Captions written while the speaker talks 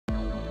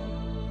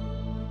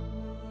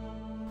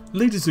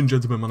Ladies and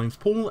gentlemen, my name's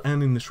Paul,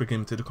 and in this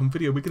Gamer.com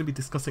video we're going to be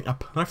discussing a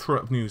plethora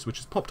of news which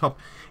has popped up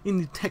in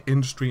the tech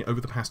industry over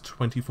the past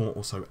 24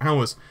 or so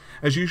hours.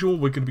 As usual,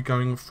 we're going to be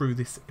going through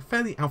this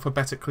fairly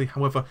alphabetically.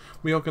 However,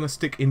 we are going to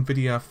stick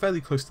Nvidia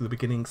fairly close to the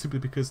beginning, simply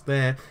because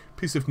their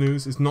piece of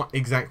news is not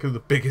exactly the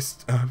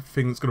biggest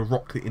thing that's going to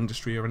rock the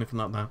industry or anything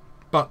like that.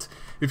 But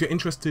if you're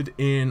interested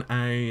in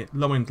a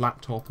low-end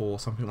laptop or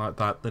something like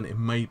that, then it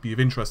may be of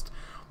interest.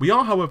 We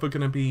are, however,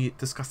 going to be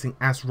discussing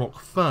ASRock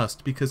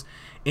first, because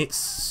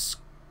it's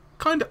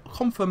kind of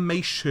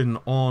confirmation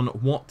on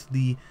what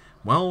the,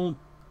 well,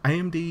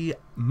 AMD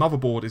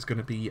motherboard is going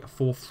to be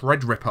for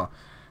Threadripper.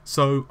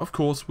 So, of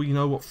course, we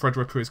know what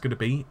Threadripper is going to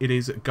be. It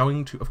is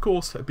going to, of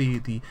course, be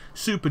the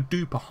super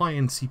duper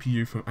high-end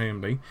CPU from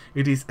AMD.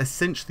 It is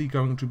essentially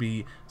going to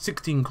be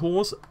 16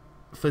 cores,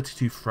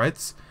 32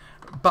 threads.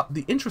 But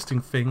the interesting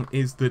thing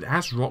is that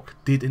ASRock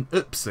did an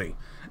Epyc,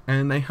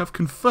 and they have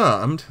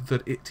confirmed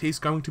that it is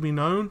going to be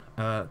known,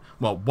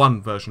 well,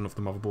 one version of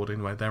the motherboard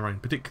anyway, their own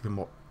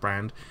particular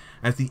brand,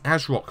 as the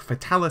ASRock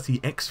Fatality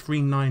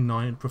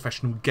X399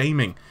 Professional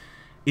Gaming.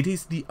 It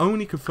is the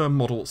only confirmed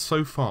model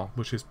so far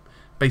which is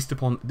based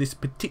upon this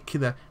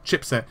particular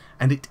chipset,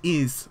 and it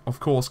is,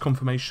 of course,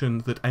 confirmation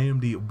that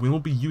AMD will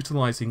be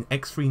utilising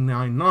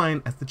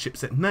X399 as the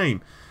chipset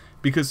name.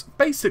 Because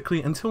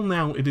basically, until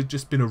now, it had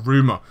just been a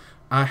rumour.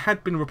 I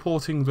had been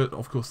reporting that,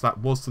 of course, that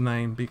was the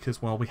name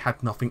because, well, we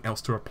had nothing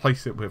else to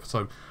replace it with.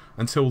 So,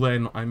 until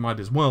then, I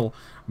might as well.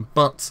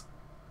 But,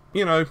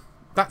 you know,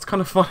 that's kind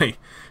of funny.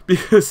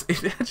 Because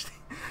it actually...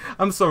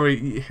 I'm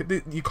sorry,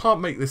 you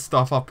can't make this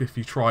stuff up if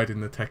you tried in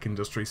the tech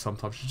industry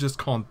sometimes. You just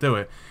can't do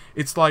it.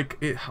 It's like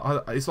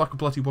it's like a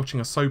bloody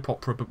watching a soap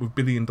opera but with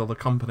billion-dollar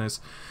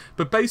companies.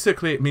 But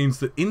basically it means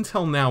that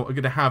Intel now are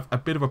going to have a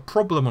bit of a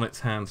problem on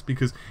its hands,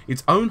 because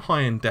its own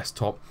high-end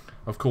desktop,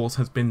 of course,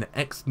 has been the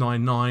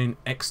X99,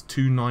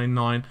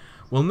 X299.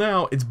 Well,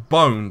 now it's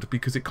boned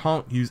because it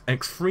can't use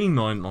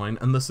X399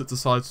 unless it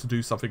decides to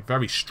do something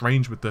very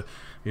strange with the,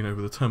 you know,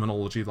 with the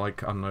terminology,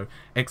 like, I don't know,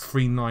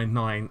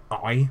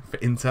 X399i for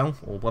Intel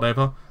or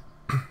whatever.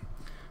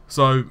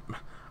 So,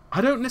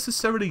 I don't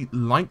necessarily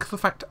like the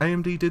fact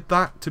AMD did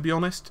that, to be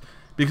honest,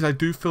 because I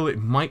do feel it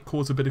might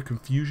cause a bit of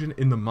confusion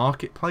in the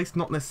marketplace,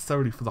 not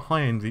necessarily for the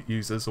high-end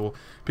users or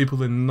people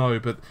that know,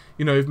 but,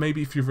 you know,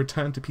 maybe if you've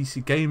returned to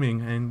PC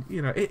gaming, and,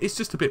 you know, it's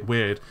just a bit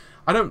weird.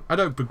 I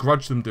don't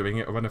begrudge them doing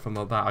it or anything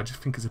like that. I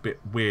just think it's a bit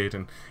weird,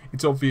 and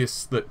it's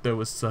obvious that there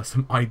was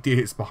some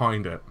ideas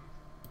behind it.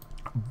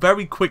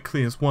 Very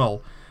quickly as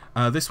well,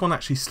 this one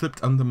actually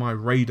slipped under my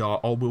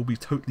radar, I will be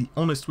totally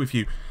honest with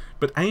you,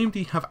 but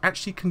AMD have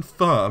actually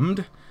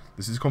confirmed,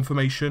 this is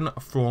confirmation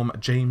from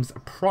James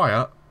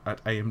Pryor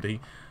at AMD,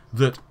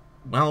 that,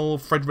 well,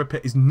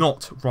 Threadripper is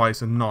not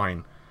Ryzen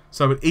 9.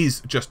 So it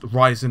is just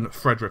Ryzen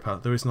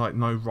Threadripper. There is like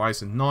no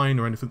Ryzen 9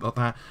 or anything like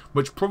that,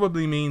 which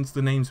probably means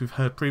the names we've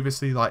heard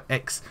previously, like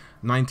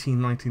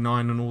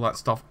X1999 and all that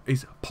stuff,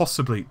 is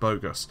possibly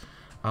bogus.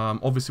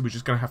 Obviously, we're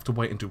just going to have to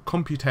wait until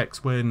Computex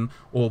when,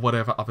 or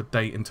whatever other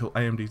date, until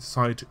AMD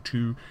decide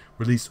to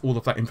release all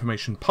of that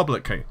information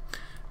publicly.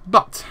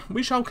 But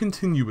we shall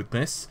continue with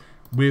this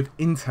with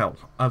Intel.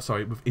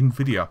 With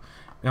Nvidia.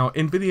 Now,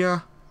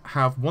 Nvidia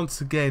have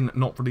once again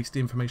not released the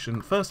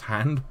information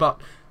firsthand,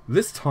 but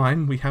this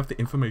time we have the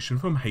information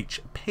from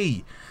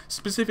HP,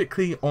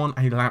 specifically on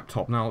a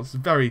laptop. Now, it's a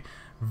very,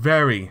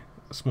 very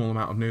small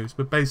amount of news,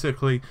 but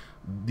basically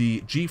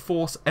the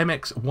GeForce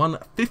MX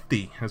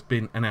 150 has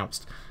been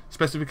announced.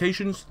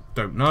 Specifications,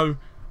 don't know.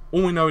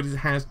 All we know is it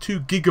has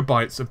 2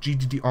 GB of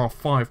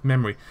GDDR5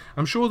 memory.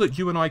 I'm sure that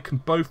you and I can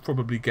both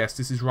probably guess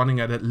this is running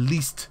at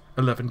least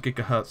 11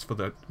 GHz for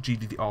the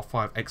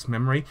GDDR5X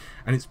memory,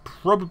 and it's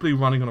probably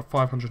running on a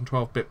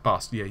 512-bit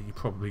bus. Yeah, you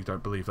probably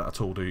don't believe that at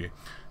all, do you?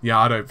 Yeah,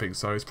 I don't think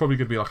so. It's probably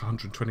going to be like a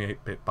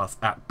 128-bit bus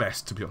at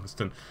best, to be honest.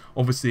 And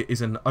obviously, it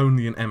is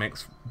only an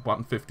MX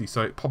 150,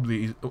 so it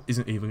probably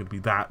isn't even going to be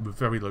that, with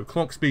very low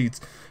clock speeds.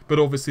 But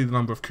obviously, the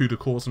number of CUDA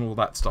cores and all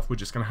that stuff, we're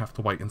just going to have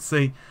to wait and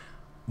see.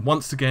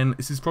 Once again,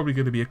 this is probably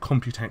going to be a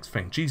Computex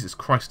thing. Jesus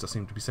Christ, I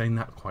seem to be saying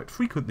that quite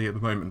frequently at the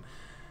moment.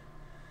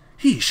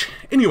 Heesh.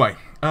 Anyway,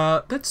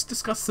 let's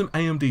discuss some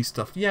AMD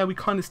stuff. Yeah, we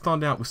kind of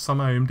started out with some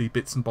AMD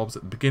bits and bobs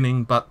at the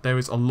beginning, but there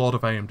is a lot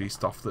of AMD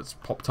stuff that's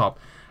popped up.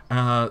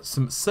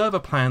 Some server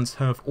plans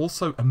have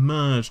also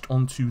emerged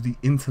onto the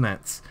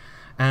internet,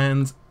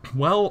 and,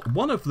 well,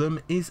 one of them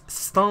is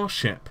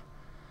Starship.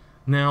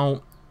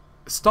 Now,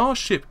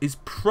 Starship is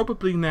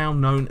probably now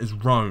known as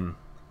Rome.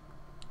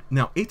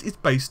 Now, it is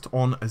based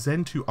on a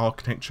Zen 2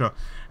 architecture,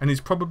 and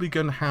is probably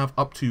going to have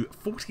up to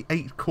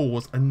 48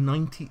 cores and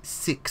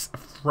 96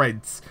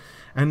 threads.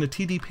 And the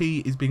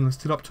TDP is being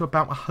listed up to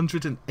about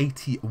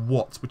 180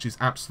 watts, which is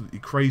absolutely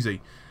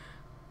crazy.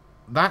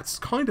 That's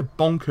kind of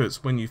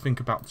bonkers when you think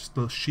about just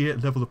the sheer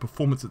level of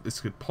performance that this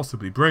could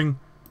possibly bring.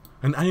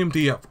 And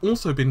AMD have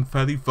also been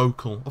fairly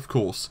vocal, of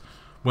course,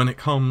 when it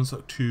comes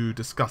to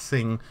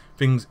discussing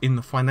things in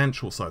the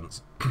financial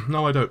sense.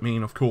 Now, I don't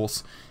mean, of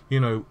course, you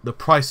know, the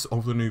price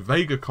of the new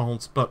Vega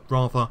cards, but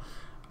rather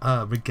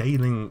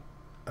regaling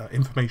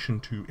information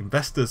to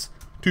investors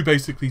to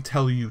basically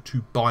tell you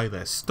to buy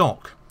their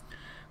stock.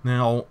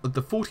 Now, at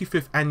the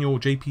 45th Annual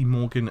JP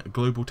Morgan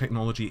Global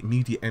Technology,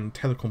 Media and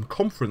Telecom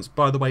Conference,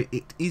 by the way,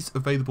 it is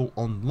available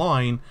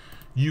online.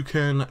 You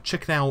can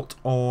check it out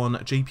on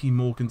JP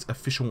Morgan's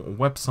official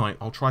website.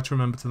 I'll try to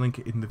remember to link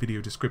it in the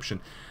video description.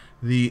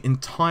 The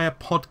entire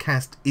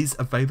podcast is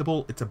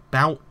available. It's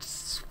about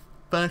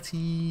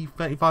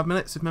 35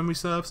 minutes if memory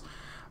serves.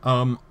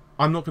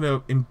 I'm not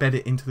going to embed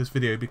it into this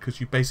video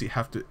because you basically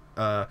have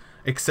to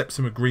accept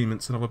some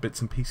agreements and other bits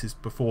and pieces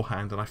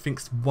beforehand, and I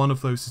think one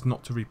of those is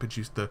not to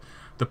reproduce the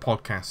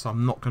podcast, so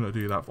I'm not going to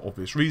do that for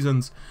obvious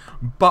reasons.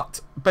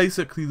 But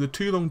basically the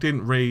too long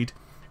didn't read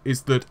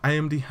is that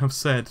AMD have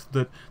said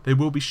that they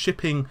will be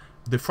shipping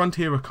the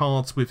Frontier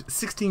cards with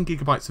 16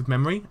 gigabytes of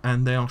memory,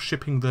 and they are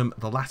shipping them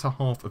the latter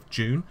half of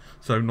June,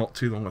 so not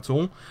too long at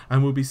all.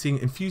 And we'll be seeing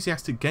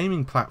enthusiastic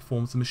gaming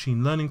platforms, the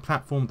machine learning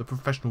platform, the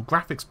professional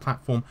graphics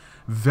platform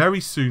very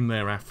soon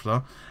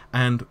thereafter,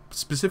 and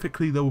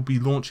specifically they will be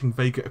launching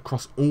Vega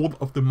across all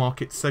of the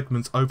market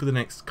segments over the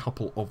next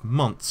couple of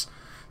months.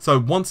 So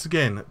once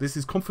again, this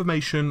is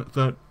confirmation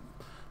that,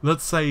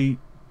 let's say,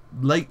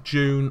 late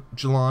June,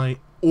 July,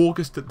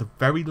 August at the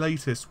very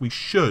latest, we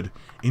should,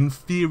 in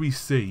theory,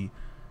 see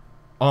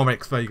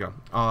RX Vega.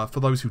 For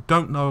those who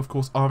don't know, of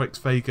course, RX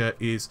Vega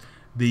is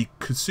the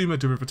consumer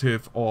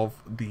derivative of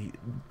the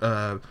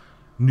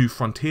new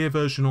Frontier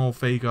version of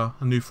Vega.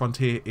 A new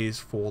Frontier is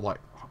for like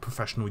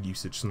professional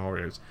usage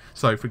scenarios.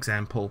 So, for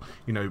example,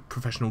 you know,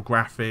 professional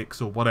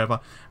graphics or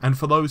whatever. And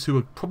for those who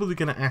are probably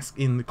going to ask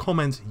in the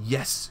comments,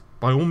 yes,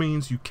 by all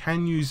means, you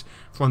can use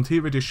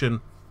Frontier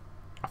Edition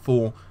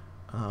for,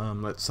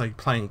 let's say,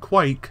 playing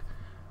Quake.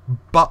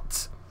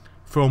 But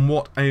from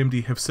what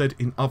AMD have said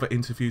in other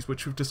interviews,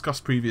 which we've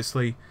discussed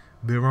previously,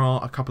 there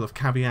are a couple of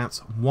caveats.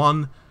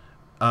 One,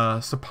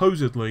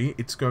 supposedly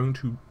it's going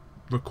to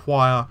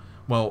require,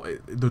 well,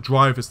 the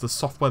drivers, the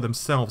software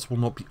themselves will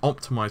not be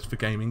optimized for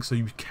gaming, so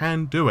you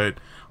can do it.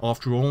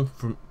 After all,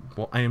 from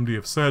what AMD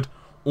have said,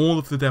 all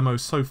of the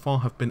demos so far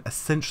have been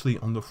essentially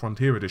on the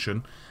Frontier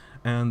Edition.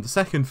 And the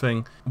second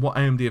thing, what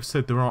AMD have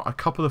said, there are a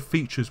couple of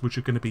features which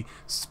are going to be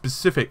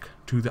specific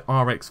to the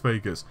RX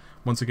Vegas.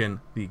 Once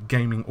again, the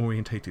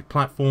gaming-orientated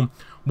platform.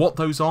 What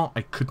those are,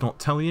 I could not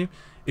tell you.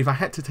 If I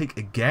had to take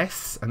a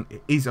guess, and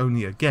it is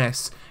only a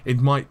guess, it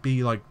might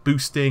be like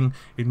boosting,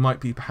 it might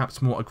be perhaps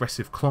more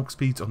aggressive clock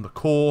speeds on the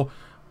core,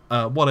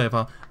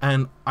 whatever.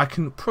 And I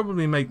can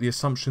probably make the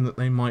assumption that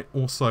they might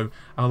also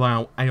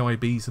allow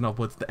AIBs, in other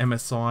words, the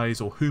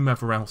MSIs or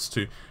whomever else,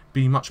 to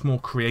be much more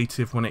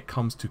creative when it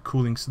comes to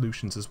cooling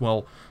solutions as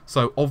well.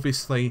 So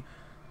obviously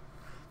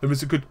there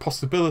is a good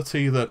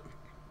possibility that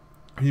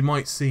you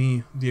might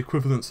see the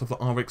equivalents of the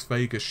RX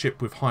Vega ship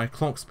with higher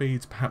clock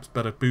speeds, perhaps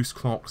better boost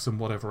clocks and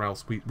whatever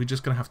else. We're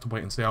just going to have to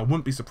wait and see. I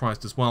wouldn't be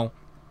surprised as well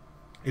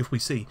if we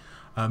see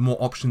more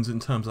options in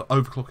terms of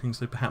overclocking,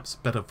 so perhaps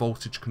better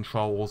voltage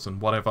controls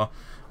and whatever.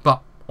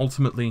 But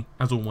ultimately,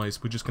 as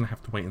always, we're just going to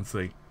have to wait and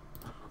see.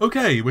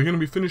 Okay, we're going to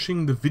be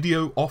finishing the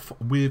video off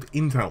with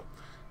Intel.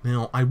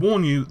 Now, I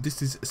warn you,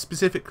 this is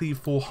specifically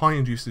for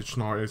high-end usage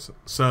scenarios,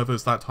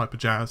 servers, that type of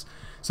jazz.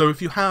 So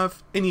if you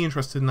have any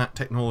interest in that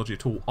technology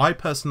at all, I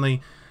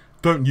personally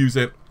don't use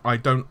it. I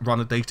don't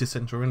run a data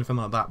center or anything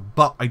like that,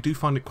 but I do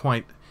find it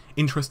quite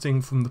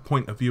interesting from the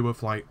point of view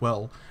of, like,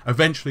 well,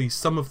 eventually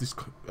some of this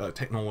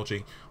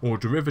technology or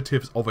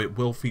derivatives of it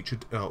will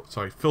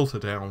filter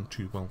down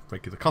to, well,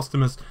 regular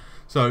customers.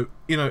 So,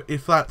 you know,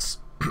 if that's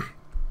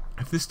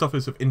if this stuff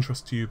is of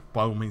interest to you,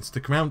 by all means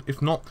stick around.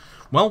 If not,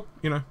 well,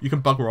 you know, you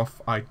can bugger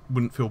off. I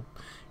wouldn't feel,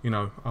 you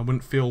know,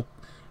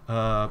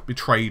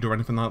 betrayed or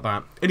anything like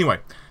that. Anyway,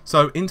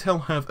 so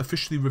Intel have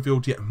officially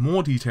revealed yet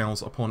more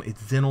details upon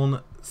its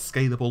Xenon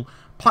scalable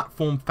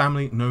platform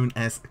family known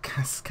as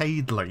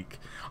Cascade Lake.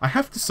 I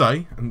have to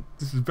say, and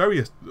this is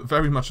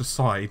very much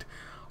aside,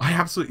 I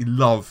absolutely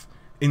love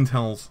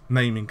Intel's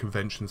naming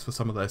conventions for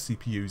some of their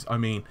CPUs. I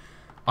mean,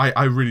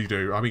 I really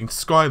do. I mean,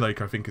 Skylake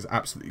I think is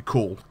absolutely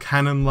cool.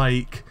 Cannon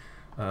Lake,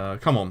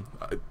 come on.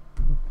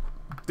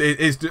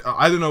 It is.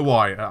 I don't know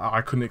why.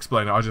 I couldn't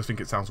explain it. I just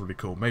think it sounds really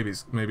cool. Maybe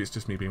it's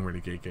just me being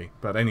really geeky.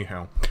 But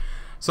anyhow,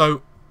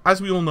 so as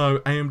we all know,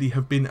 AMD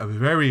have been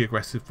very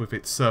aggressive with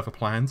its server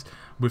plans.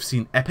 We've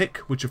seen Epyc,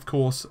 which of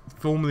course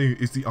formerly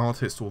is the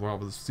artist, or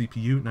rather the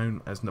CPU,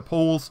 known as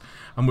Nepal's,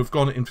 and we've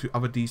gone into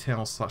other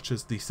details such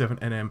as the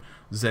 7nm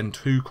Zen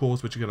 2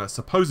 cores, which are going to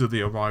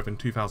supposedly arrive in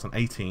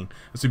 2018,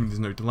 assuming there's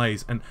no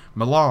delays, and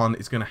Milan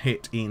is going to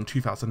hit in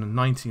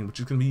 2019, which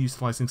is going to be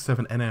utilising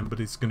 7nm, but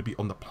it's going to be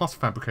on the Plus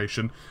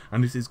fabrication,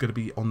 and this is going to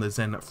be on the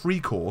Zen 3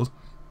 cores,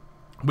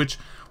 which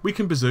we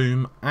can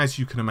presume, as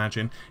you can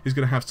imagine, is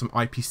going to have some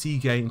IPC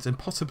gains and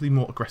possibly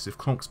more aggressive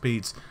clock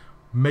speeds,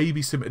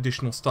 maybe some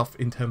additional stuff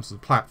in terms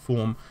of the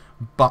platform,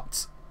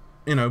 but,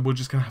 you know, we're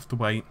just going to have to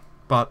wait.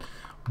 But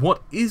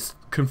what is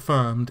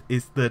confirmed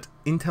is that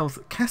Intel's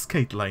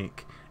Cascade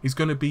Lake is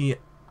going to be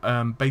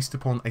based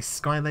upon a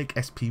Skylake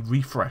SP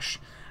refresh,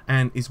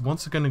 and is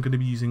once again going to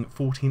be using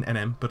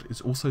 14nm, but it's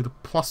also the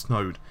Plus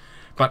node.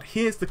 But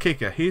here's the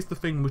kicker, here's the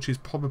thing which is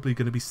probably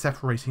going to be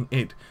separating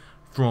it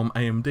from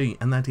AMD,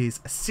 and that is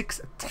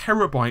 6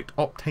 terabyte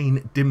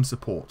Optane DIMM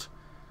support.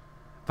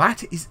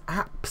 That is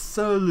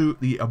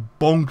absolutely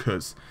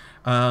bonkers.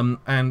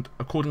 And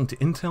according to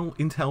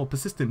Intel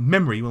persistent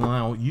memory will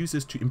allow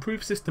users to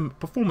improve system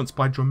performance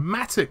by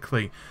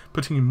dramatically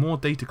putting in more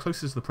data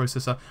closer to the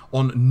processor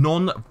on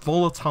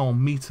non-volatile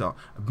media,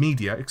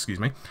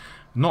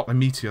 not a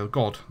meteor,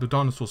 god, the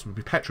dinosaurs would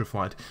be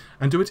petrified,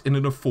 and do it in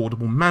an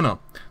affordable manner.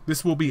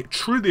 This will be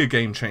truly a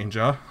game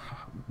changer.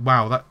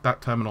 Wow,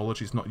 that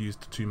terminology is not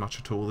used too much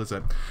at all, is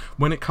it?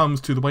 When it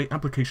comes to the way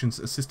applications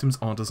and systems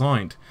are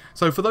designed.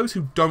 So for those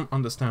who don't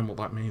understand what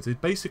that means,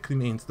 it basically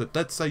means that,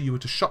 let's say you were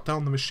to shut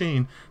down the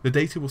machine, the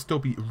data will still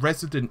be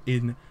resident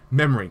in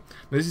memory.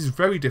 Now, this is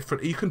very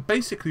different. You can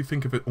basically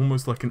think of it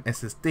almost like an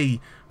SSD,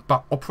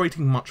 but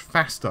operating much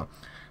faster.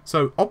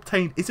 So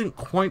Optane isn't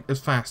quite as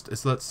fast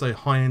as, let's say,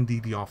 high-end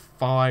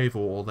DDR5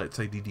 or, let's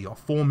say,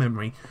 DDR4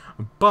 memory,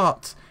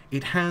 but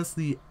it has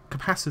the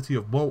capacity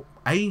of, well,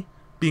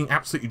 being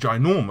absolutely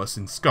ginormous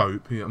in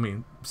scope. I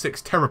mean,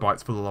 6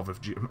 terabytes for the love of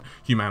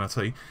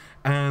humanity.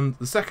 And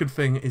the second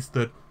thing is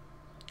that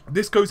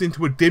this goes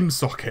into a DIMM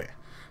socket.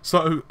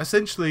 So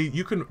essentially,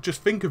 you can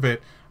just think of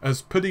it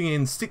as putting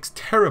in 6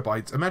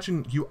 terabytes.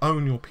 Imagine you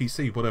own your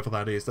PC, whatever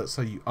that is. Let's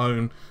say you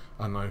own,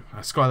 I don't know,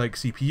 a Skylake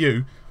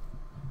CPU.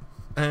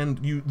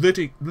 And you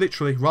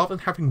literally, rather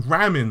than having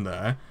RAM in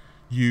there,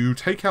 you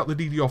take out the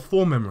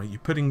DDR4 memory, you're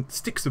putting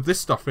sticks of this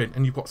stuff in,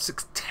 and you've got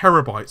 6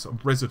 terabytes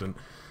of resident.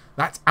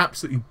 That's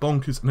absolutely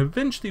bonkers, and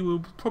eventually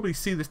we'll probably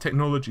see this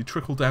technology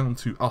trickle down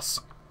to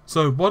us.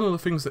 So one of the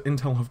things that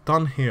Intel have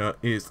done here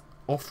is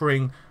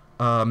offering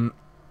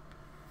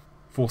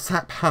for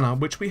SAP HANA,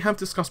 which we have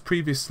discussed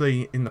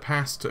previously in the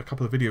past, a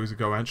couple of videos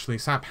ago actually.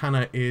 SAP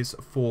HANA is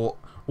for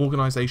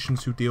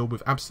organizations who deal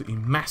with absolutely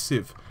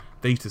massive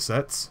data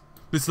sets.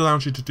 This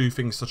allows you to do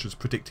things such as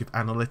predictive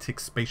analytics,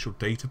 spatial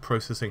data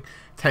processing,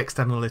 text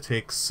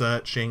analytics,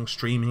 searching,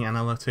 streaming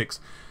analytics,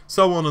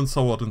 so on and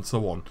so on and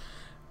so on.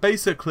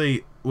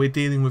 Basically, we're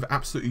dealing with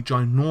absolutely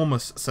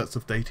ginormous sets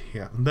of data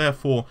here, and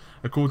therefore,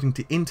 according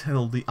to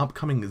Intel, the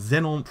upcoming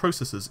Xenon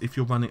processors, if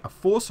you're running a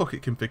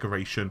 4-socket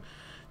configuration,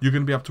 you're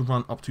going to be able to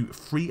run up to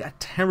 3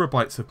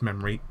 terabytes of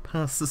memory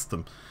per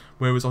system.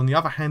 Whereas on the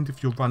other hand,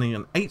 if you're running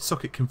an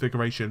 8-socket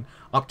configuration,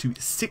 up to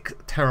 6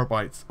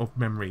 terabytes of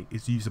memory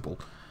is usable.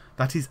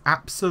 That is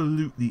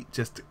absolutely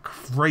just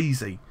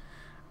crazy.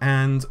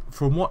 And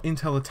from what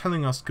Intel are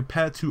telling us,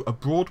 compared to a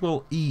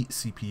Broadwell E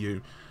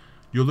CPU,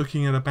 you're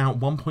looking at about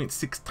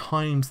 1.6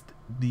 times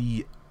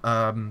the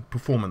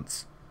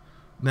performance.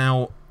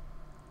 Now,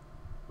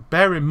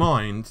 bear in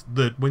mind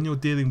that when you're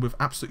dealing with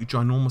absolutely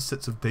ginormous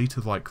sets of data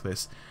like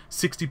this,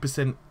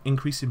 60%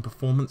 increase in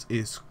performance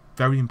is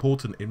very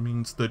important. It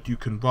means that you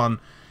can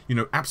run, you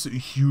know, absolutely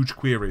huge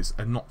queries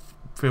and not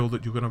feel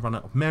that you're going to run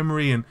out of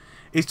memory, and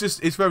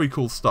it's very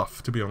cool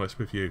stuff, to be honest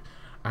with you.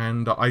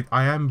 And I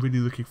am really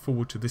looking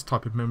forward to this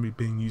type of memory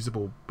being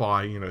usable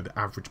by, you know, the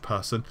average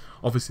person.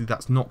 Obviously,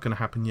 that's not going to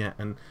happen yet,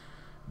 and,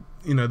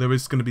 you know, there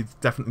is going to be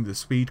definitely the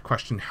speed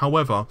question.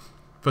 However,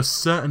 for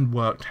certain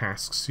work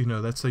tasks, you know,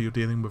 let's say you're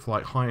dealing with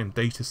like high-end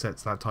data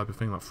sets, that type of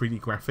thing, like 3D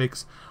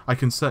graphics, I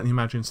can certainly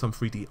imagine some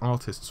 3D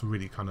artists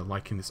really kind of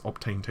liking this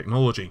Optane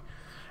technology.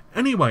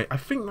 Anyway, I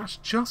think that's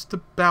just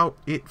about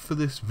it for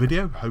this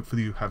video.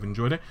 Hopefully you have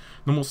enjoyed it.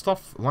 Normal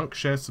stuff, like,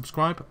 share,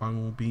 subscribe. I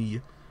will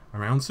be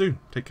around soon.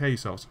 Take care of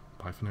yourselves.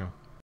 Bye for now.